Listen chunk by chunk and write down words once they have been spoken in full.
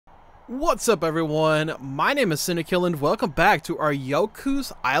What's up, everyone? My name is Cyndakiel and welcome back to our Yoku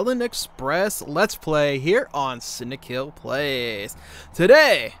Island Express Let's Play here on Cyndakiel Plays.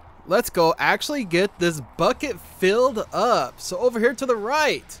 Today, let's go actually get this bucket filled up. So over here to the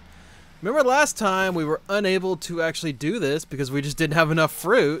right, remember last time we were unable to actually do this because we just didn't have enough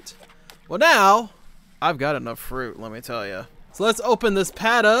fruit? Well, now I've got enough fruit, let me tell you. So let's open this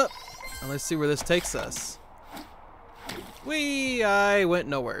pad up and let's see where this takes us. I went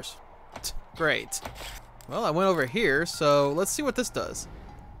nowheres. Great. Well, I went over here, so let's see what this does. So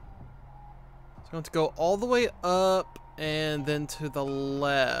I'm going to go all the way up and then to the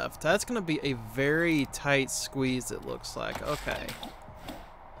left. That's going to be a very tight squeeze, it looks like. Okay.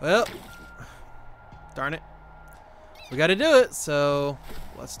 Well, darn it. We got to do it, so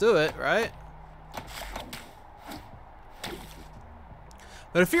let's do it, right?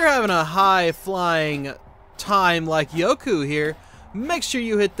 But if you're having a high-flying time like Yoku here, make sure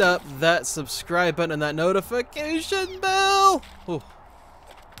you hit up that subscribe button and that notification bell. Oh,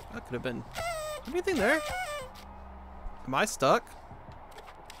 that could have been anything there. Am I stuck?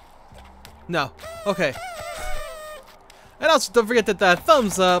 No. Okay. And also don't forget that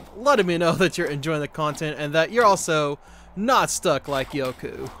thumbs up letting me know that you're enjoying the content and that you're also not stuck like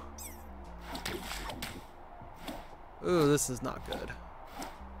Yoku. Ooh, this is not good.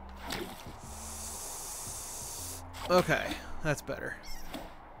 Okay. That's better.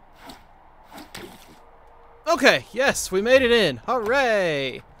 Okay, yes, we made it in.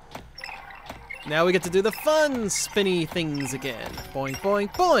 Hooray! Now we get to do the fun spinny things again. Boing,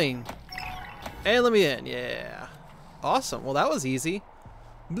 boing, boing. And let me in, yeah. Awesome, well that was easy.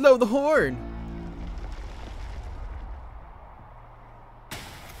 Blow the horn.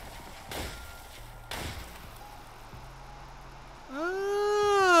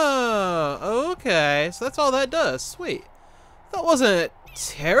 Oh, okay, so that's all that does, sweet. That wasn't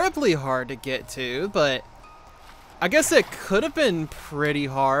terribly hard to get to, but I guess it could have been pretty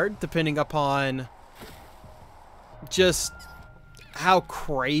hard depending upon just how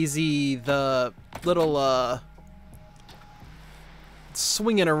crazy the little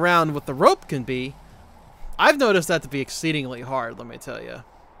swinging around with the rope can be. I've noticed that to be exceedingly hard, let me tell you.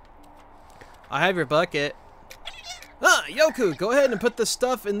 I have your bucket. Ah, Yoku, go ahead and put the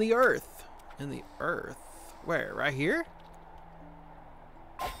stuff in the earth. In the earth? Where? Right here?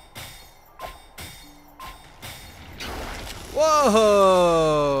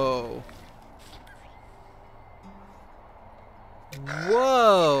 Whoa!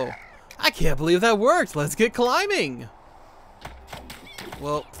 Whoa! I can't believe that worked. Let's get climbing.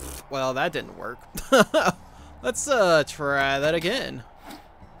 Well, that didn't work. Let's try that again.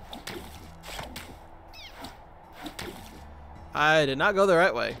 I did not go the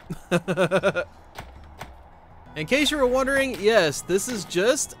right way. In case you were wondering, yes, this is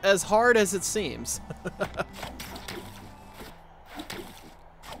just as hard as it seems.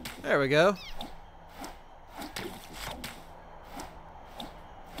 There we go.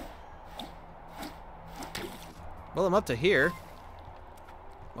 Well, I'm up to here.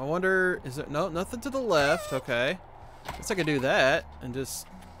 I wonder, is there, no, nothing to the left, okay. Guess I could do that and just,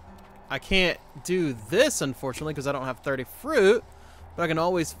 I can't do this unfortunately because I don't have 30 fruit, but I can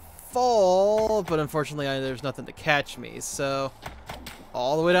always fall, but unfortunately there's nothing to catch me, so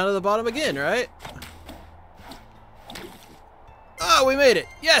all the way down to the bottom again, right? Oh, we made it.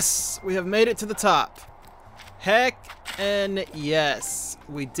 Yes, we have made it to the top. Heck and yes,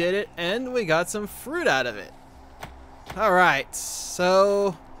 we did it and we got some fruit out of it. All right,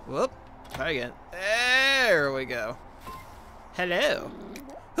 so, whoop, try again. There we go. Hello.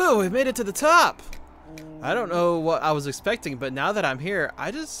 Oh, we made it to the top. I don't know what I was expecting, but now that I'm here,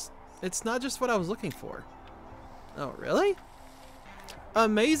 it's not just what I was looking for. Oh, really?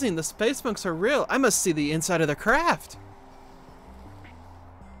 Amazing, the space monks are real. I must see the inside of their craft.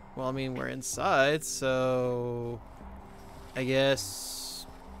 Well, I mean, we're inside, so I guess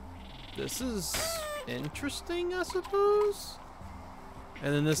this is interesting, I suppose.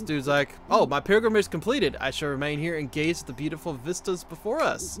 And then this dude's like, oh, my pilgrimage is completed. I shall remain here and gaze at the beautiful vistas before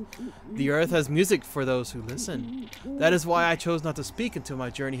us. The earth has music for those who listen. That is why I chose not to speak until my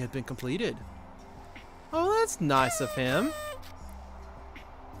journey had been completed. Oh, that's nice of him.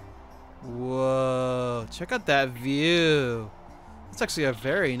 Whoa, check out that view. It's actually a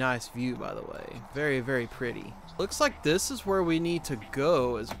very nice view, by the way. Very, very pretty. Looks like this is where we need to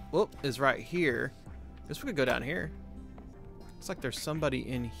go. Is right here. Guess we could go down here. Looks like there's somebody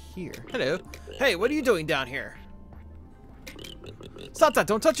in here. Hello. Hey, what are you doing down here? Stop that!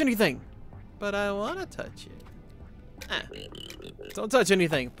 Don't touch anything! But I want to touch it. Don't touch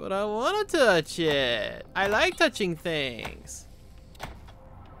anything, but I want to touch it. I like touching things.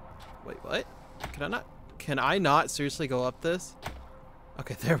 Wait, what? Can I not seriously go up this?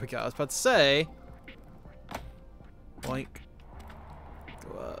 Okay, there we go. I was about to say. Boink.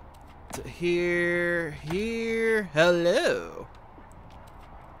 Go up to here. Hello.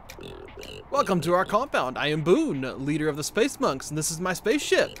 Welcome to our compound. I am Boone, leader of the Space Monks, and this is my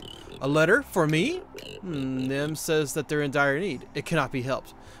spaceship. A letter for me? Nim says that they're in dire need. It cannot be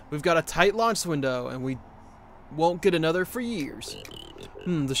helped. We've got a tight launch window, and we won't get another for years.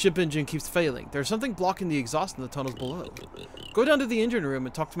 The ship engine keeps failing. There's something blocking the exhaust in the tunnels below. Go down to the engine room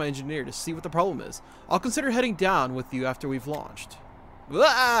and talk to my engineer to see what the problem is. I'll consider heading down with you after we've launched.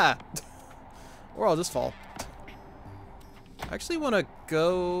 Ah! Or I'll just fall. I actually want to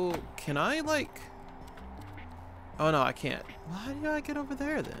go... Can I, like... Oh, no, I can't. Why do I get over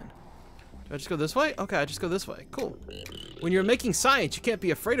there, then? Do I just go this way? Okay, I just go this way. Cool. When you're making science, you can't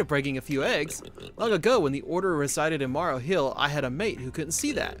be afraid of breaking a few eggs. Long ago, when the Order resided in Morrow Hill, I had a mate who couldn't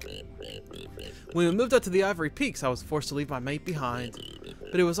see that. When we moved up to the Ivory Peaks, I was forced to leave my mate behind.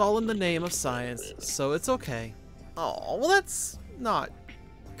 But it was all in the name of science, so it's okay. Oh, well, that's not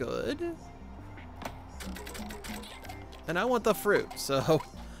good. And I want the fruit, so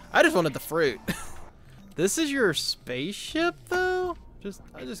I just wanted the fruit. This is your spaceship, though?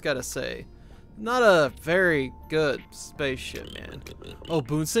 I just gotta say, not a very good spaceship, man. Oh,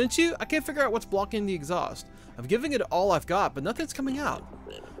 Boone sent you? I can't figure out what's blocking the exhaust. I'm giving it all I've got, but nothing's coming out.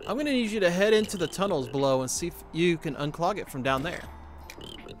 I'm gonna need you to head into the tunnels below and see if you can unclog it from down there.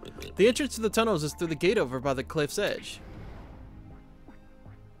 The entrance to the tunnels is through the gate over by the cliff's edge.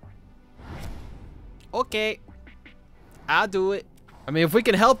 Okay. I'll do it. I mean, if we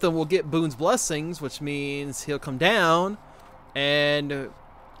can help them, we'll get Boone's blessings, which means he'll come down and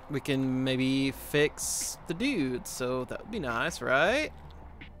we can maybe fix the dude. So that would be nice, right?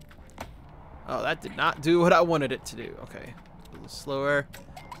 Oh, that did not do what I wanted it to do. Okay. A little slower.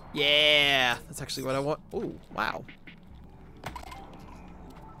 Yeah, that's actually what I want. Oh, wow.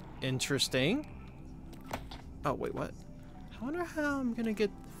 Interesting. Oh, wait, what? I wonder how I'm going to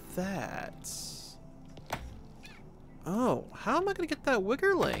get that. Oh, how am I going to get that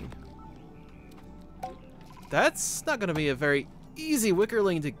wickerling? That's not going to be a very easy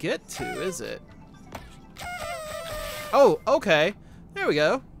wickerling to get to, is it? Oh, okay. There we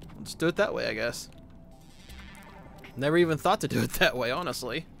go. Let's do it that way, I guess. Never even thought to do it that way,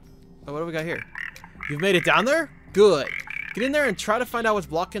 honestly. Oh, what do we got here? You've made it down there? Good. Get in there and try to find out what's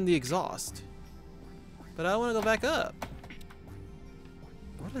blocking the exhaust. But I want to go back up.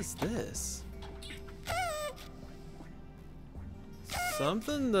 What is this?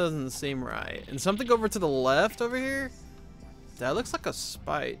 Something doesn't seem right. And something over to the left over here? That looks like a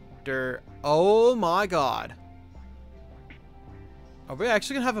spider. Oh my god. Are we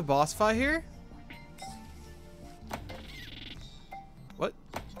actually gonna have a boss fight here? What?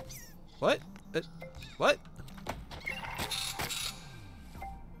 What? What?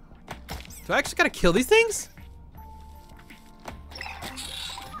 Do I actually gotta kill these things?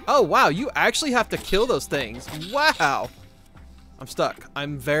 Oh wow, you actually have to kill those things. Wow. I'm stuck.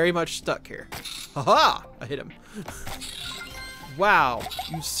 I'm very much stuck here. Haha! I hit him. Wow,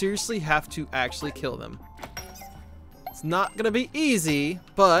 you seriously have to actually kill them. It's not gonna be easy,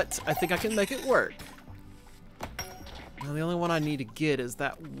 but I think I can make it work. Now the only one I need to get is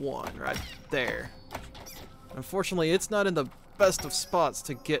that one right there. Unfortunately, it's not in the best of spots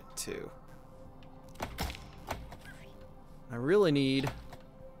to get to. I really need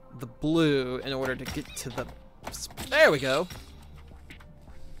the blue in order to get to the... There we go.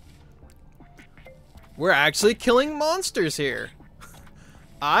 We're actually killing monsters here.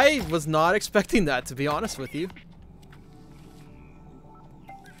 I was not expecting that, to be honest with you.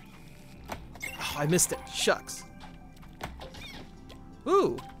 Oh, I missed it. Shucks.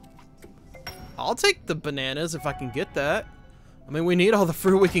 Ooh. I'll take the bananas if I can get that. I mean, we need all the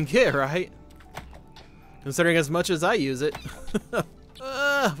fruit we can get, right? Considering as much as I use it. No,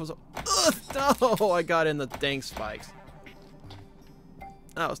 I got in the dang spikes.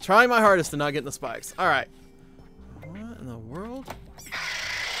 I was trying my hardest to not get in the spikes. Alright. What in the world?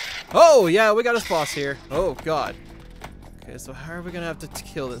 Oh, yeah, we got a boss here. Oh, God. Okay, so how are we going to have to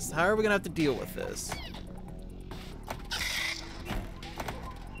kill this? How are we going to have to deal with this?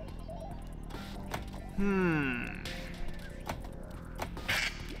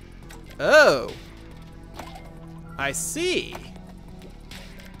 Oh. I see.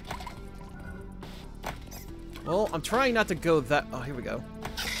 Well, I'm trying not to go that... Oh, here we go.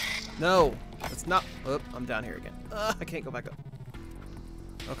 No, it's not... Oh, I'm down here again. I can't go back up.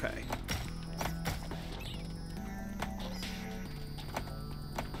 Okay.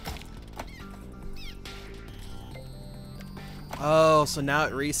 Oh, so now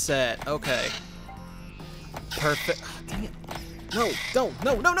it reset. Okay. Perfect. Oh, dang it. No, don't.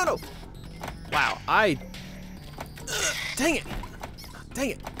 No, no, no, no. Wow, dang it. Dang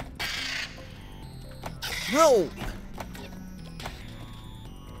it. No.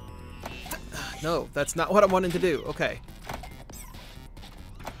 No, that's not what I wanted to do. Okay.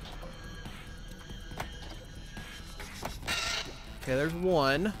 Okay, there's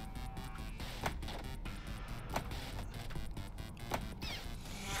one.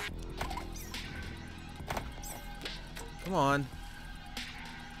 Come on.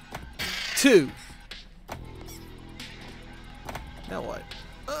 Two. Now what?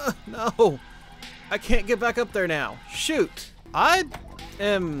 No. I can't get back up there now. Shoot. I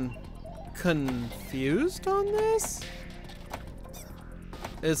am confused on this?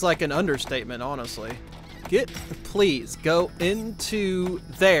 It's like an understatement, honestly. Please, go into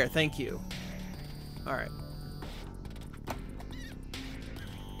there. Thank you. All right.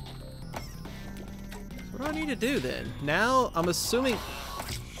 What do I need to do then? Now, I'm assuming...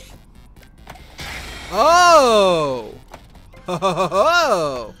 Oh!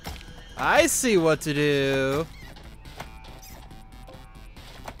 Oh! I see what to do.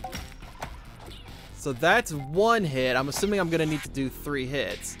 So that's one hit. I'm assuming I'm gonna need to do 3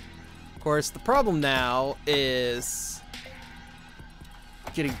 hits. Of course, the problem now is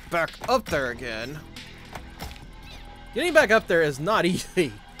getting back up there again. Getting back up there is not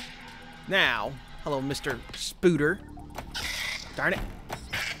easy. Now, hello, Mr. Spooter. Darn it.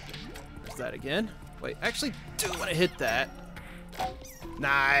 There's that again. Wait, I actually do want to hit that.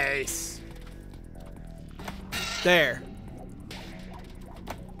 Nice. There.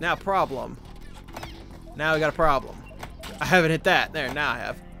 Now problem. Now we got a problem. I haven't hit that. There, now I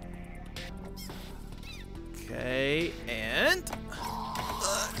have. Okay, and...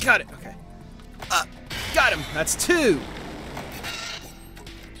 got it, okay. Got him, that's 2.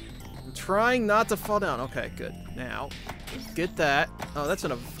 I'm trying not to fall down. Okay, good. Now, get that. Oh, that's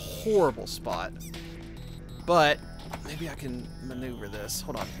in a horrible spot. But, maybe I can maneuver this.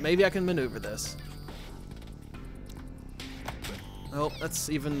 Hold on, maybe I can maneuver this. Oh, that's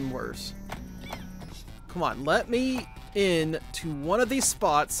even worse. Come on, let me in to one of these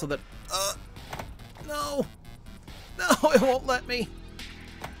spots so that... no! No, it won't let me.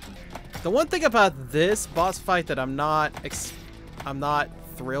 The one thing about this boss fight that I'm not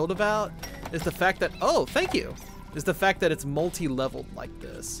thrilled about is the fact that... Oh, thank you! Is the fact that it's multi-leveled like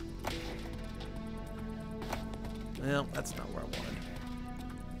this. Well, that's not where I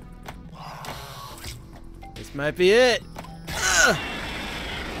wanted. This might be it. Ugh.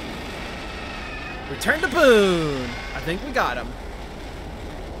 Return to Boone! I think we got him.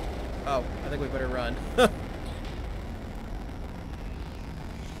 Oh, I think we better run.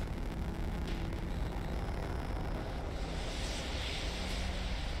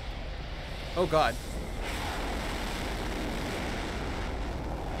 Oh God.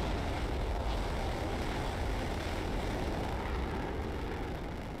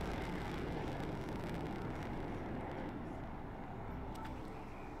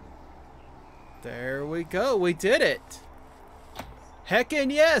 There we go. We did it.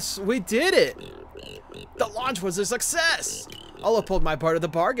 Heckin' yes, we did it. The launch was a success. I'll uphold my part of the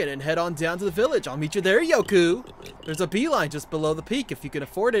bargain and head on down to the village. I'll meet you there, Yoku. There's a beeline just below the peak. If you can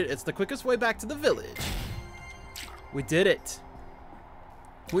afford it, it's the quickest way back to the village. We did it.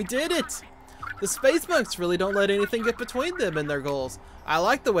 We did it. The space monks really don't let anything get between them and their goals. I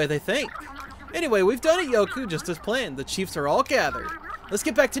like the way they think. Anyway, we've done it, Yoku, just as planned. The chiefs are all gathered. Let's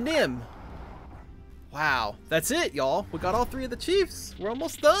get back to Nim. Wow, that's it, y'all. We got all 3 of the chiefs. We're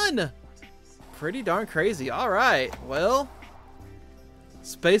almost done. Pretty darn crazy. All right, well,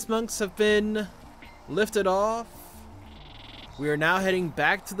 space monks have been lifted off. We are now heading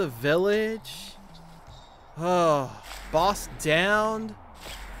back to the village. Oh, boss downed.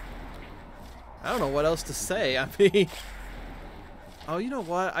 I don't know what else to say. I mean, oh, you know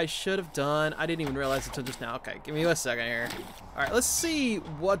what I should have done? I didn't even realize it until just now. Okay, give me a second here. All right, let's see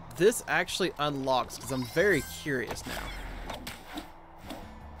what this actually unlocks, because I'm very curious now.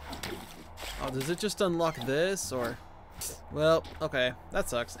 Oh, does it just unlock this, or... Well, okay, that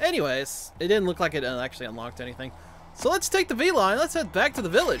sucks. Anyways, it didn't look like it actually unlocked anything. So let's take the V-line. Let's head back to the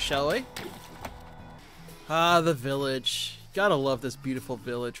village, shall we? Ah, the village. Gotta love this beautiful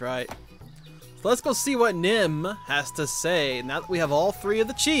village, right? So let's go see what Nim has to say now that we have all 3 of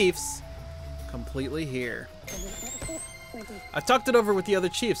the chiefs completely here. I've talked it over with the other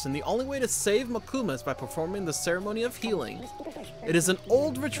chiefs, and the only way to save Mokumana is by performing the ceremony of healing. It is an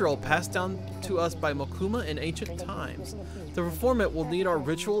old ritual passed down to us by Mokumana in ancient times. To perform it, we'll need our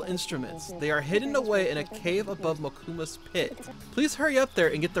ritual instruments. They are hidden away in a cave above Mokuma's pit. Please hurry up there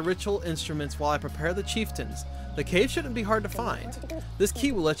and get the ritual instruments while I prepare the chieftains. The cave shouldn't be hard to find. This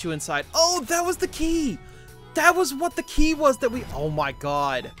key will let you inside. Oh, that was the key! That was what the key was that we... Oh my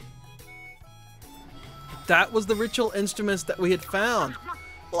god. That was the ritual instruments that we had found.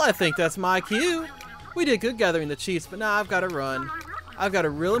 Well, I think that's my cue. We did good gathering the chiefs, but now I've got to run. I've got a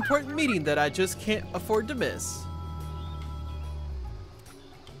real important meeting that I just can't afford to miss.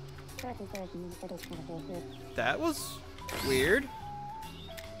 That was weird.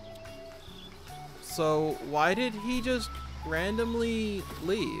 So why did he just randomly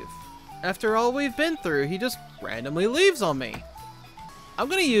leave? After all we've been through, he just randomly leaves on me. I'm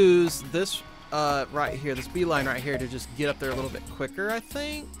gonna use this right here, this beeline right here, to just get up there a little bit quicker, I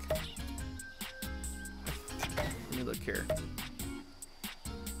think. Let me look here.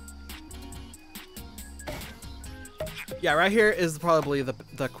 Yeah, right here is probably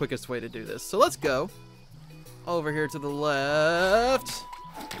the quickest way to do this. So let's go over here to the left.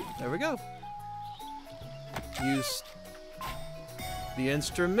 There we go. Use the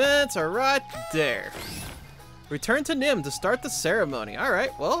instruments are right there. Return to Nim to start the ceremony. All right,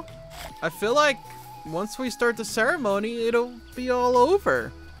 well, I feel like once we start the ceremony, it'll be all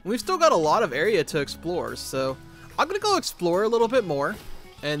over. We've still got a lot of area to explore, so I'm gonna go explore a little bit more,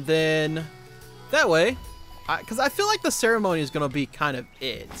 and then that way, because I feel like the ceremony is gonna be kind of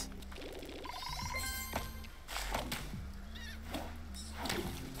it.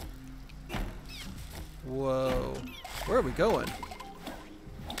 Whoa, where are we going?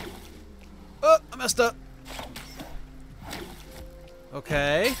 Oh, I messed up.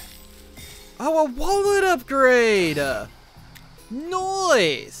 Okay. Oh, a wallet upgrade!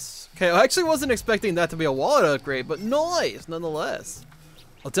 Nice! Okay, I actually wasn't expecting that to be a wallet upgrade, but nice, nonetheless.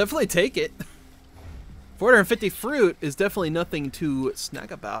 I'll definitely take it. 450 fruit is definitely nothing to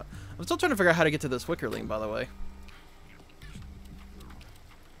snag about. I'm still trying to figure out how to get to this wickerling, by the way.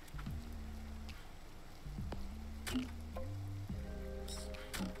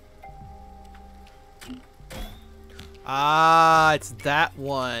 Ah, it's that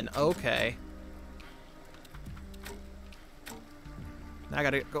one. Okay. Now I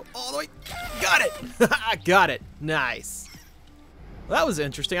gotta go all the way. Got it! I got it. Nice. Well, that was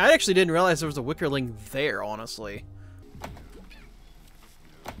interesting. I actually didn't realize there was a wickerling there, honestly.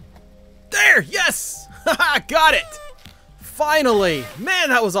 There! Yes! Got it! Finally! Man,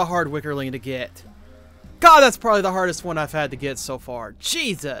 that was a hard wickerling to get. God, that's probably the hardest one I've had to get so far.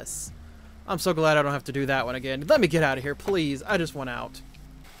 Jesus! I'm so glad I don't have to do that one again. Let me get out of here, please. I just want out.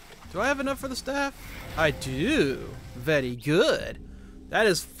 Do I have enough for the staff? I do. Very good. That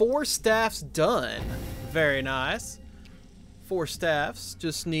is 4 staffs done. Very nice. 4 staffs.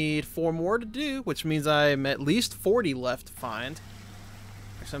 Just need 4 more to do, which means I'm at least 40 left to find.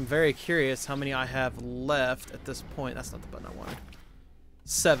 Actually, I'm very curious how many I have left at this point. That's not the button I wanted.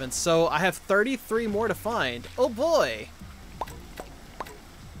 7. So I have 33 more to find. Oh boy.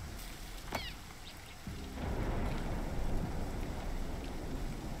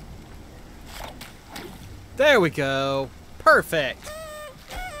 There we go. Perfect.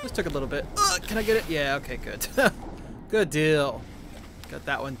 This took a little bit. Can I get it? Yeah, okay, good. Good deal. Got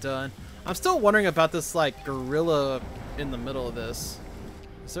that one done. I'm still wondering about this, like, gorilla in the middle of this.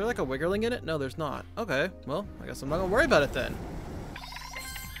 Is there, like, a wiggerling in it? No, there's not. Okay, well, I guess I'm not gonna worry about it then.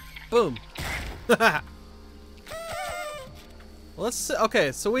 Boom. Well, let's see.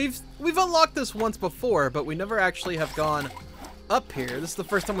 Okay, so we've unlocked this once before, but we never actually have gone up here. This is the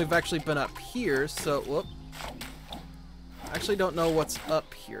first time we've actually been up here, so, whoop. I actually don't know what's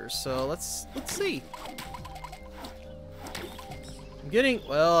up here, so let's see.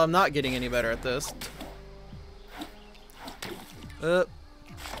 I'm not getting any better at this.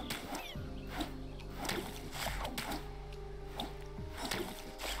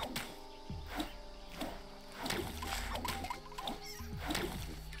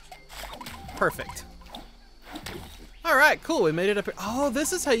 Perfect. All right, cool. We made it up here. Oh,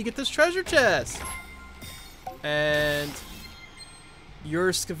 this is how you get this treasure chest. And your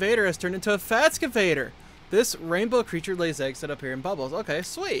excavator has turned into a fat excavator. This rainbow creature lays eggs that appear in bubbles. Okay,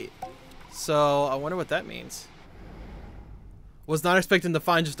 sweet. So I wonder what that means. Was not expecting to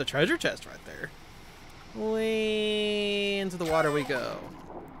find just a treasure chest right there. Way into the water we go.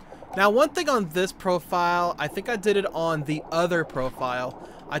 Now, one thing on this profile, I think I did it on the other profile.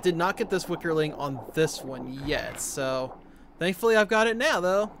 I did not get this wickerling on this one yet, so thankfully I've got it now,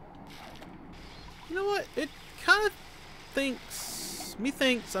 though. You know what? It kind of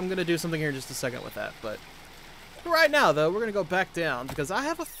methinks I'm gonna do something here in just a second with that. But right now, though, we're gonna go back down because I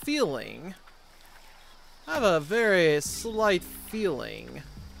have a feeling. I have a very slight feeling.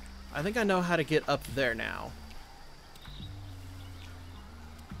 I think I know how to get up there now.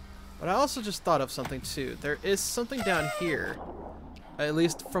 But I also just thought of something too. There is something down here. At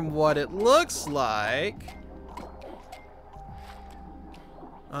least from what it looks like.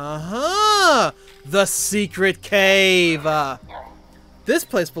 Uh-huh! The secret cave! This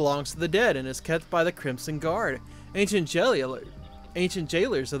place belongs to the dead and is kept by the Crimson Guard, ancient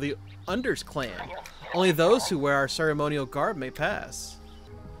jailers of the Unders clan. Only those who wear our ceremonial garb may pass.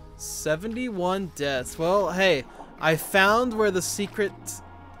 71 deaths. Well, hey, I found where the secret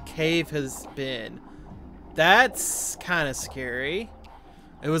cave has been. That's kind of scary.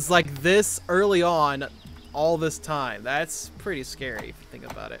 It was like this early on all this time. That's pretty scary if you think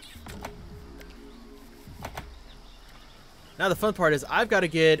about it. Now the fun part is I've got to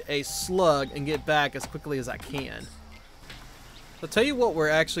get a slug and get back as quickly as I can. I'll tell you what we're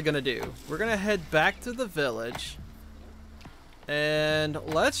actually going to do. We're going to head back to the village. And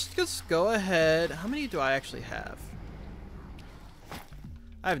let's just go ahead. How many do I actually have?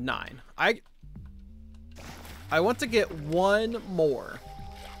 I have 9. I want to get one more.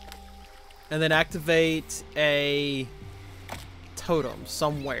 And then activate a totem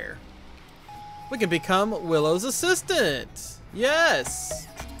somewhere. We can become Willow's assistant. Yes.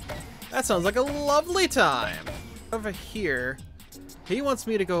 That sounds like a lovely time. Over here, he wants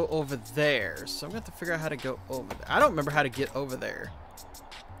me to go over there. So I'm going to have to figure out how to go over there. I don't remember how to get over there.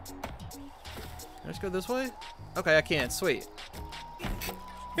 Can I just go this way? Okay, I can. Sweet.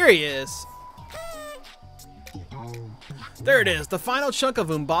 Here he is. There it is, the final chunk of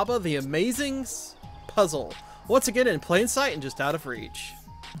Umbaba, the amazing puzzle. Once again in plain sight and just out of reach.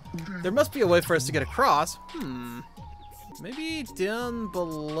 There must be a way for us to get across. Maybe down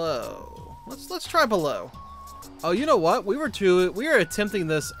below. Let's try below. Oh, you know what? We were attempting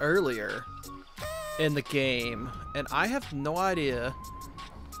this earlier in the game, and I have no idea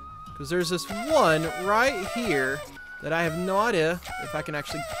because there's this one right here that I have no idea if I can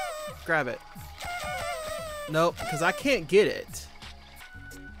actually grab it. Nope, because I can't get it.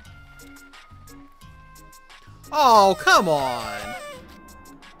 Oh, come on.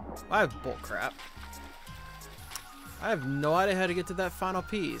 I have bullcrap. I have no idea how to get to that final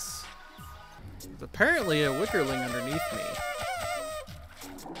piece. There's apparently a wickerling underneath me.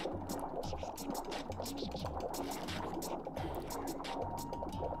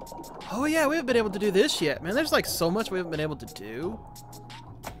 Oh yeah, we haven't been able to do this yet. Man, there's like so much we haven't been able to do.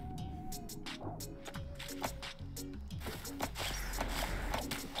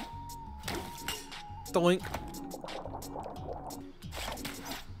 Doink.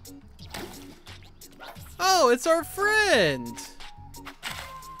 Oh, it's our friend.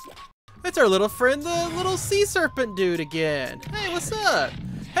 It's our little friend, the little sea serpent dude again. Hey, what's up?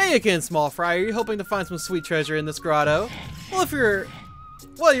 Hey again, small fry. Are you hoping to find some sweet treasure in this grotto? Well,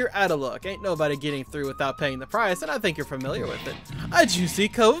 you're out of luck. Ain't nobody getting through without paying the price, and I think you're familiar with it. A juicy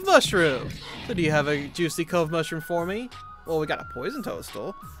cove mushroom. So do you have a juicy cove mushroom for me? Well, we got a poison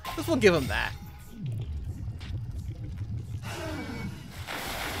toadstool. Guess we'll give him that.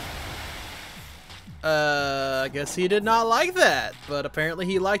 I guess he did not like that, but apparently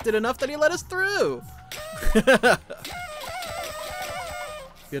he liked it enough that he let us through.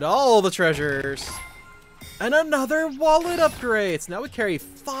 Get all the treasures. And another wallet upgrade. So now we carry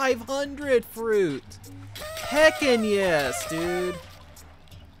 500 fruit. Heckin' yes, dude.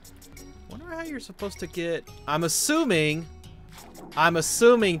 Wonder how you're supposed to get... I'm assuming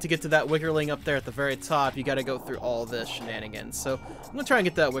to get to that wickerling up there at the very top, you gotta go through all this shenanigans. So I'm gonna try and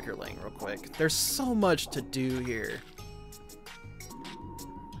get that wickerling real quick. There's so much to do here.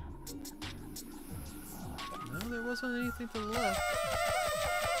 No, there wasn't anything to the left.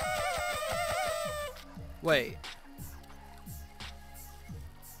 Wait.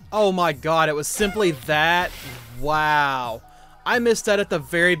 Oh my god, it was simply that? Wow. I missed that at the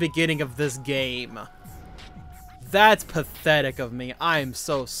very beginning of this game. That's pathetic of me. I'm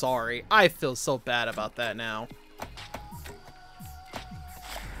so sorry. I feel so bad about that now.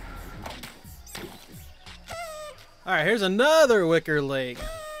 Alright, here's another wickerling.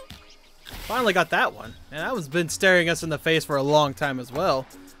 Finally got that one. And that one's been staring us in the face for a long time as well.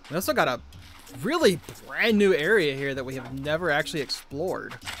 We also got a really brand new area here that we have never actually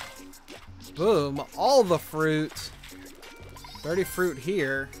explored. Boom. All the fruit. 30 fruit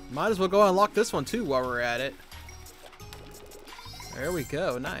here. Might as well go unlock this one too while we're at it. There we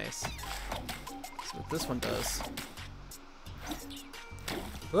go, nice. Let's see what this one does.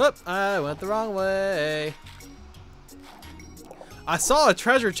 Whoop, I went the wrong way. I saw a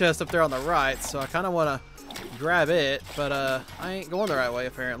treasure chest up there on the right, so I kind of want to grab it, but I ain't going the right way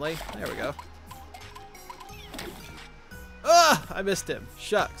apparently. There we go. Ah, I missed him.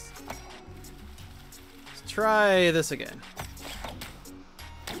 Shucks. Let's try this again.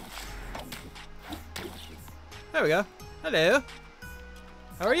 There we go. Hello.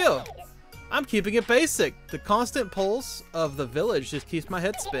 How are you? I'm keeping it basic. The constant pulse of the village just keeps my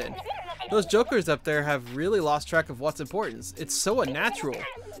head spin. Those jokers up there have really lost track of what's important. It's so unnatural.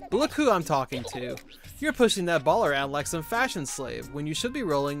 But look who I'm talking to. You're pushing that ball around like some fashion slave when you should be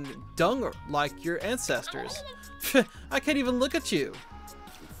rolling dung like your ancestors. I can't even look at you.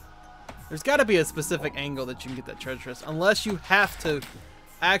 There's got to be a specific angle that you can get that treasure chest, unless you have to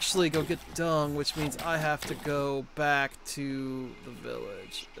actually go get dung, which means I have to go back to the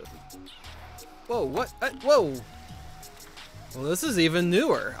village. Whoa, what? Whoa. Well, this is even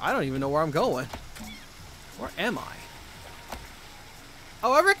newer. I don't even know where I'm going. Where am I?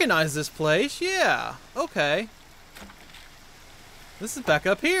 Oh, I recognize this place. Yeah. Okay. This is back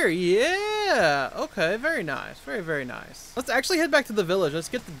up here. Yeah. Okay. Very nice. Very, very nice. Let's actually head back to the village. Let's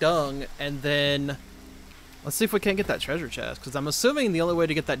get the dung, and then let's see if we can't get that treasure chest. Because I'm assuming the only way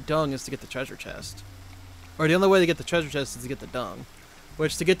to get that dung is to get the treasure chest. Or the only way to get the treasure chest is to get the dung.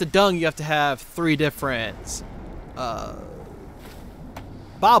 Which, to get the dung, you have to have 3 different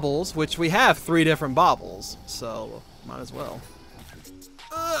baubles, which we have 3 different baubles. So, might as well.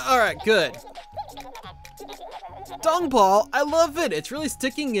 Alright, good. Dung ball, I love it. It's really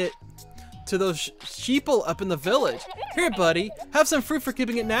sticking it to those sheeple up in the village. Here, buddy, have some fruit for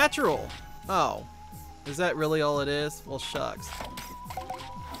keeping it natural. Oh, is that really all it is? Well, shucks.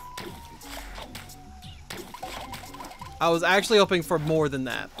 I was actually hoping for more than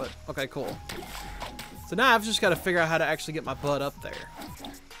that, but okay, cool. So now I've just got to figure out how to actually get my butt up there.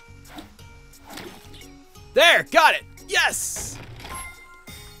 There, got it. Yes.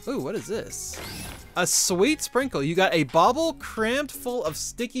 Ooh, what is this? A sweet sprinkle. You got a bauble crammed full of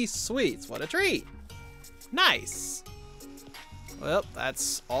sticky sweets. What a treat. Nice. Well,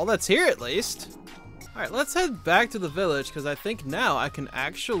 that's all that's here at least. All right, let's head back to the village because I think now I can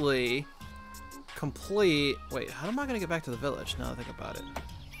actually complete... Wait, how am I going to get back to the village now that I think about it?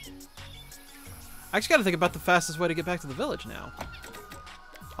 I actually got to think about the fastest way to get back to the village now.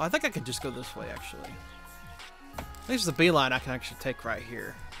 Oh, I think I could just go this way, actually. I think there's a beeline I can actually take right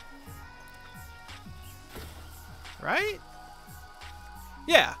here. Right?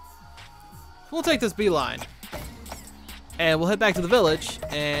 Yeah. We'll take this beeline. And we'll head back to the village.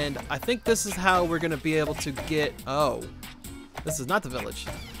 And I think this is how we're going to be able to get... Oh. This is not the village.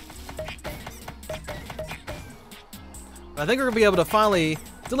 I think we're going to be able to finally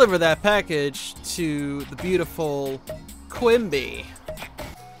deliver that package to the beautiful Quimby.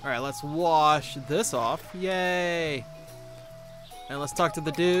 Alright, let's wash this off. Yay! And let's talk to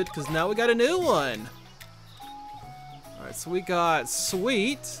the dude, because now we got a new one. Alright, so we got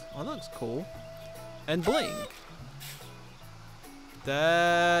Sweet. Oh, that looks cool. And Bling.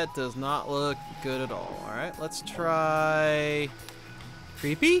 That does not look good at all. Alright, let's try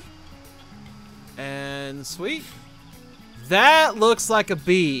Creepy. And Sweet. That looks like a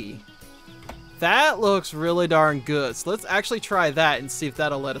bee. That looks really darn good. So let's actually try that and see if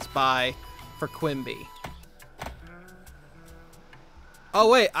that'll let us buy for Quimby. Oh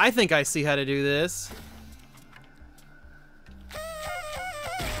wait, I think I see how to do this.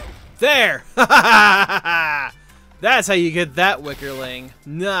 There! That's how you get that wickerling.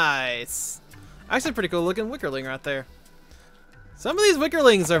 Nice. Actually pretty cool looking wickerling right there. Some of these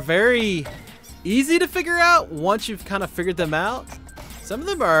wickerlings are very easy to figure out once you've kind of figured them out. Some of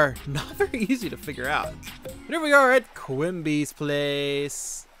them are not very easy to figure out. But here we are at Quimby's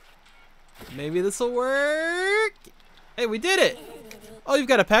place. Maybe this will work. Hey, we did it. Oh, you've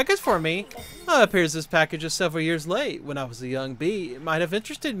got a package for me. Oh, it appears this package is several years late. When I was a young bee, it might have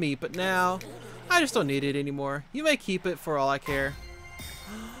interested me, but now I just don't need it anymore. You may keep it for all I care.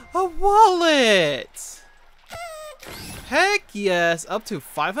 A wallet. Heck yes, up to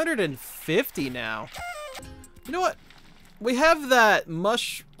 550 now. You know what? We have that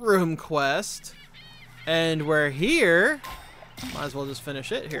mushroom quest, and we're here. Might as well just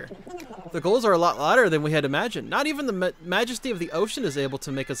finish it here. The goals are a lot lighter than we had imagined. Not even the majesty of the ocean is able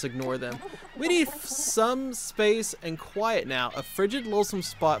to make us ignore them. We need some space and quiet now. A frigid, lonesome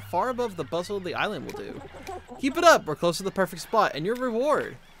spot far above the bustle of the island will do. Keep it up. We're close to the perfect spot, and your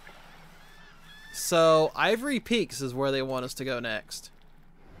reward. So, Ivory Peaks is where they want us to go next.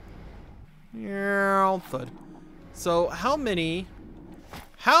 So, how many?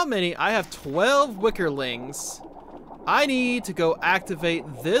 I have 12 wickerlings. I need to go activate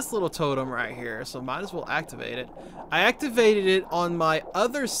this little totem right here, so might as well activate it. I activated it on my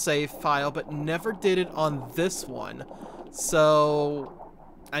other save file, but never did it on this one. So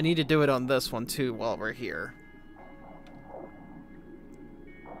I need to do it on this one too while we're here.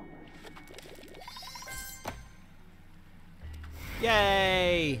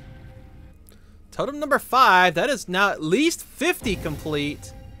 Yay! Totem number 5, that is now at least 50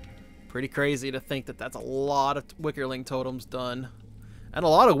 complete. Pretty crazy to think that that's a lot of Wickerling totems done. And a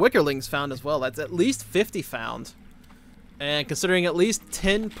lot of Wickerlings found as well. That's at least 50 found. And considering at least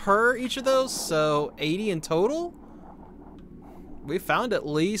 10 per each of those, so 80 in total, we found at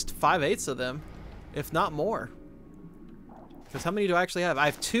least 5/8 of them, if not more. Because how many do I actually have? I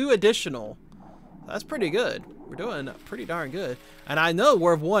have 2 additional. That's pretty good. We're doing pretty darn good. And I know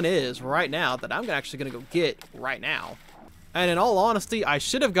where one is right now that I'm actually going to go get right now. And in all honesty, I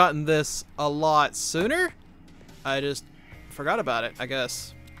should have gotten this a lot sooner. I just forgot about it, I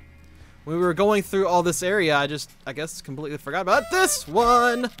guess. When we were going through all this area, I guess, completely forgot about this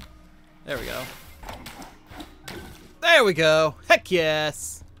one. There we go. There we go. Heck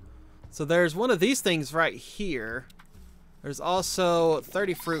yes. So there's one of these things right here. There's also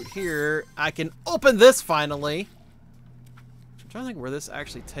 30 fruit here. I can open this finally. I'm trying to think where this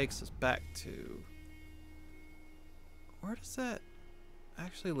actually takes us back to. Where does that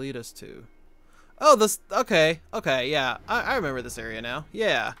actually lead us to? Oh, this, okay, yeah. I remember this area now.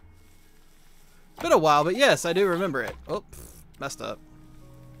 Yeah. Been a while, but yes, I do remember it. Oh, messed up.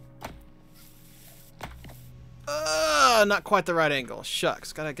 Not quite the right angle.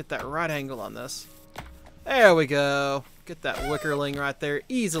 Shucks, gotta get that right angle on this. There we go. Get that Wickerling right there.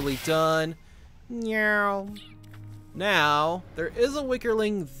 Easily done. Meow. Now, there is a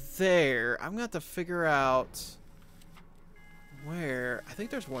Wickerling there. I'm gonna have to figure out where. I think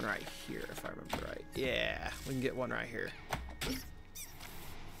there's one right here, if I remember right. Yeah, we can get one right here.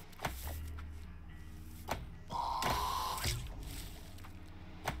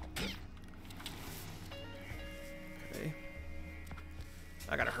 Okay.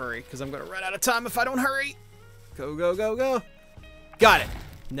 I gotta hurry, because I'm gonna run out of time if I don't hurry. Go, go, go, go. Got it.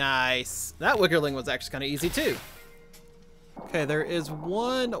 Nice. That Wickerling was actually kind of easy, too. Okay, there is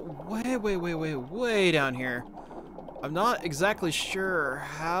one way down here. I'm not exactly sure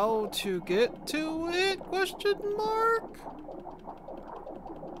how to get to it, question mark?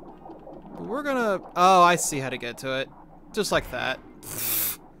 But we're gonna... Oh, I see how to get to it. Just like that.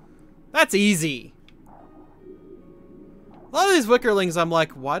 That's easy. A lot of these Wickerlings, I'm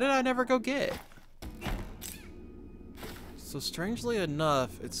like, why did I never go get? So strangely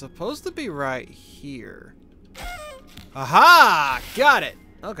enough, it's supposed to be right here. Aha! Got it!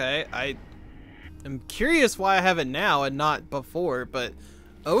 Okay, I am curious why I have it now and not before, but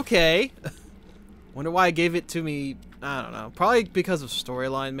okay. Wonder why I gave it to me, I don't know. Probably because of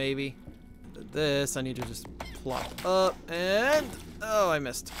storyline, maybe. This, I need to just plop up and... Oh, I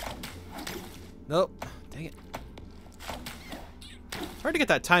missed. Nope. Dang it. Hard to get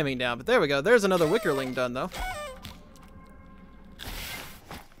that timing down, but there we go. There's another Wickerling done, though.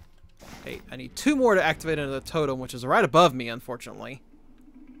 Hey, I need 2 more to activate another totem, which is right above me, unfortunately.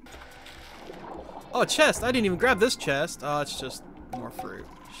 Oh, a chest. I didn't even grab this chest. Oh, it's just more fruit.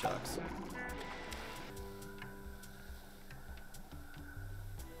 Shucks.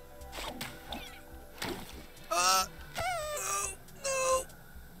 No.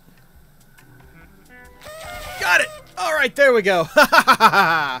 Got it. All right, there we go.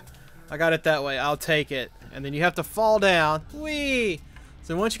 I got it that way. I'll take it. And then you have to fall down. Whee!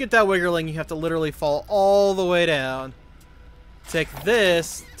 So once you get that Wickerling, you have to literally fall all the way down. Take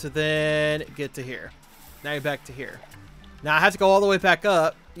this to then get to here. Now you're back to here. Now I have to go all the way back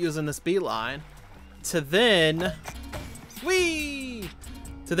up using this beeline to then, whee!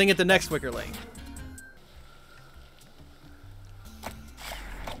 To then get the next Wickerling.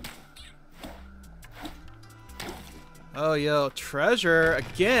 Oh, yo, treasure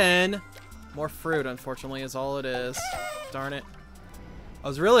again. More fruit, unfortunately, is all it is. Darn it. I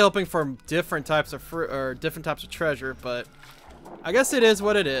was really hoping for different types of fruit or different types of treasure, but I guess it is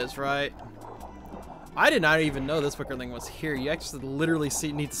what it is, right? I did not even know this Wickerling was here. You actually literally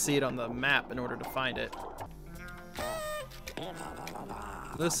need to see it on the map in order to find it.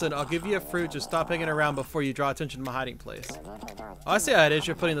 Listen, I'll give you a fruit. Just stop hanging around before you draw attention to my hiding place. Oh, I see how it is.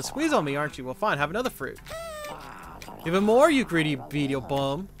 You're putting the squeeze on me, aren't you? Well, fine. Have another fruit. Even more, you greedy beetle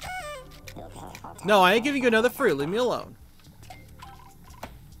bum. No, I ain't giving you another fruit. Leave me alone.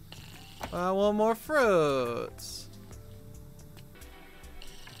 I want more fruits.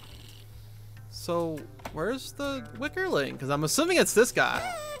 So, where's the Wickerling? Because I'm assuming it's this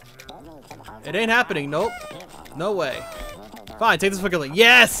guy. It ain't happening. Nope. No way. Fine, take this wickerling.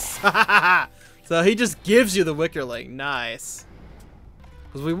 Yes! So he just gives you the wickerling. Nice.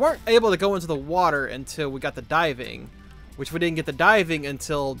 Because we weren't able to go into the water until we got the diving. Which we didn't get the diving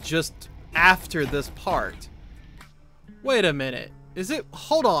until just after this part. Wait a minute. Is it?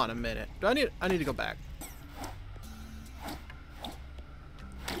 Hold on a minute. I need to go back.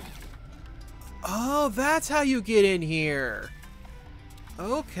 Oh, that's how you get in here.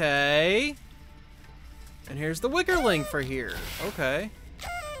 Okay. And here's the wickerling for here. Okay.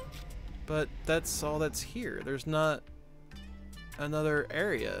 But that's all that's here. There's not another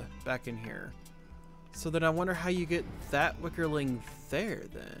area back in here. So then I wonder how you get that wickerling there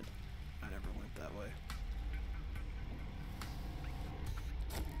then. I never went that way.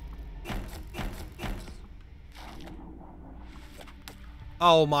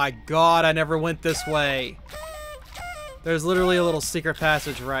 Oh my god, I never went this way. There's literally a little secret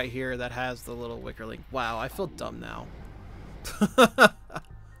passage right here that has the little wickerling. Wow, I feel dumb now.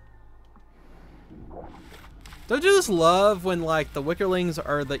 Don't you just love when, like, the wickerlings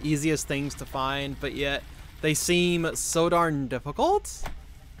are the easiest things to find, but yet they seem so darn difficult?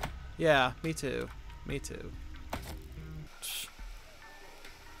 Yeah, me too. Me too.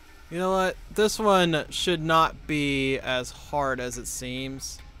 You know what? This one should not be as hard as it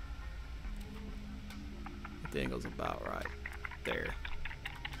seems. The angle's about right. There.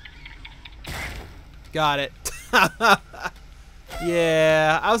 Got it.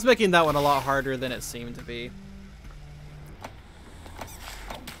 Yeah, I was making that one a lot harder than it seemed to be.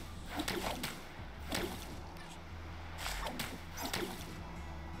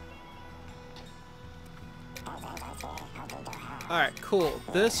 Alright, cool.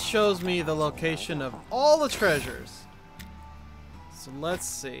 This shows me the location of all the treasures. So let's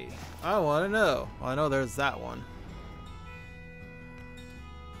see. I want to know. Well, I know there's that one.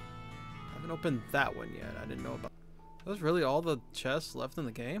 I haven't opened that one yet. I didn't know about. Those really all the chests left in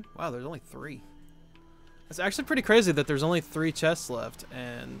the game? Wow, there's only 3. It's actually pretty crazy that there's only 3 chests left,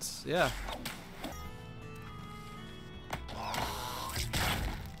 and yeah.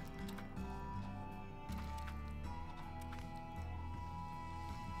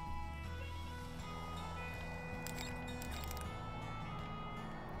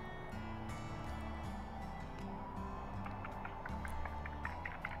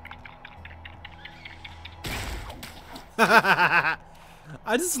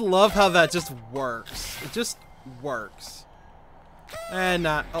 I just love how that just works. It just works. And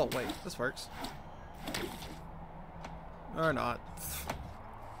oh wait, this works. Or not.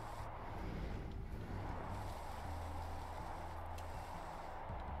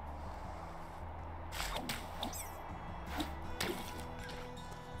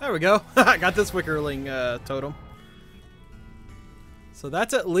 There we go. I got this wickerling totem. So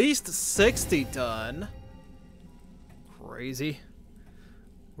that's at least 60 done. Crazy.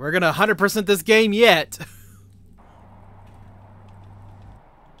 We're gonna 100% this game yet.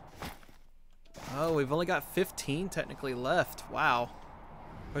 Oh, we've only got 15 technically left. Wow.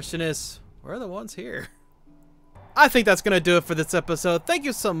 Question is, where are the ones here? I think that's gonna do it for this episode. Thank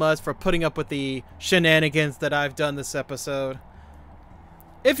you so much for putting up with the shenanigans that I've done this episode.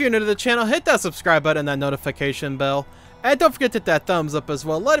 If you're new to the channel, hit that subscribe button and that notification bell. And don't forget to hit that thumbs up as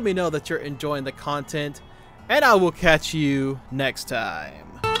well, letting me know that you're enjoying the content. And I will catch you next time.